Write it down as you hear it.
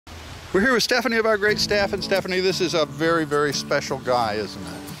We're here with Stephanie of our great staff, and Stephanie, this is a very, very special guy, isn't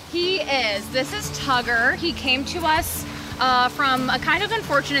it? He is. This is Tugger. He came to us from a kind of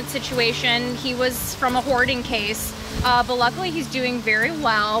unfortunate situation. He was from a hoarding case, but luckily he's doing very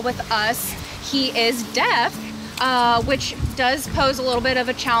well with us. He is deaf, which does pose a little bit of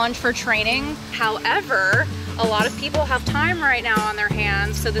a challenge for training. However, a lot of people have time right now on their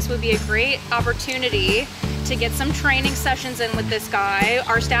hands, so this would be a great opportunity to get some training sessions in with this guy.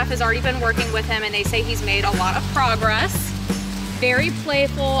 Our staff has already been working with him and they say he's made a lot of progress. Very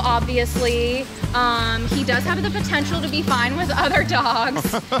playful, obviously. He does have the potential to be fine with other dogs.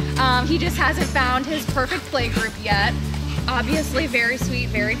 He just hasn't found his perfect play group yet. Obviously very sweet,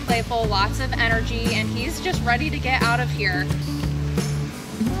 very playful, lots of energy, and he's just ready to get out of here.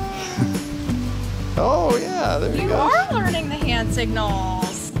 Oh yeah, there you go. You are learning the hand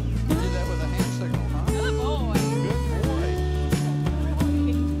signals. You did that with a hand signal, huh? Good boy. Good boy.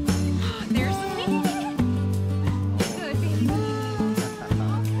 There's the baby. Good baby. Good.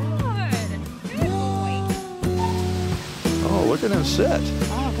 Good boy. Oh, look at him sit.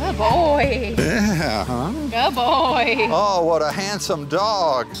 Oh, good boy. Yeah, huh? Good boy. Oh, what a handsome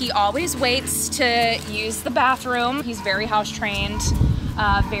dog. He always waits to use the bathroom. He's very house trained,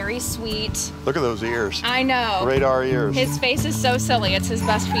 very sweet. Look at those ears. I know. Radar ears. His face is so silly. It's his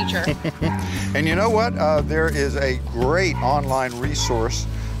best feature. And you know what? There is a great online resource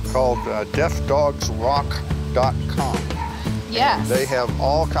called deafdogsrock.com. Yes. And they have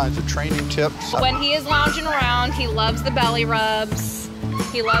all kinds of training tips. When he is lounging around, he loves the belly rubs.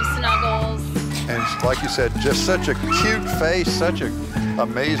 He loves snuggles. And like you said, just such a cute face, such an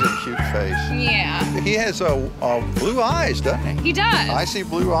amazing cute face. Yeah. He has blue eyes, doesn't he? He does. I see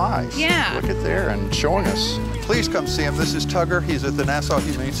blue eyes. Yeah. Look at there and showing us. Please come see him. This is Tugger. He's at the Nassau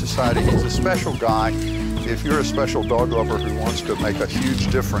Humane Society. He's a special guy. If you're a special dog lover who wants to make a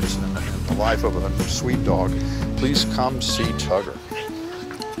huge difference in the life of a sweet dog, please come see Tugger.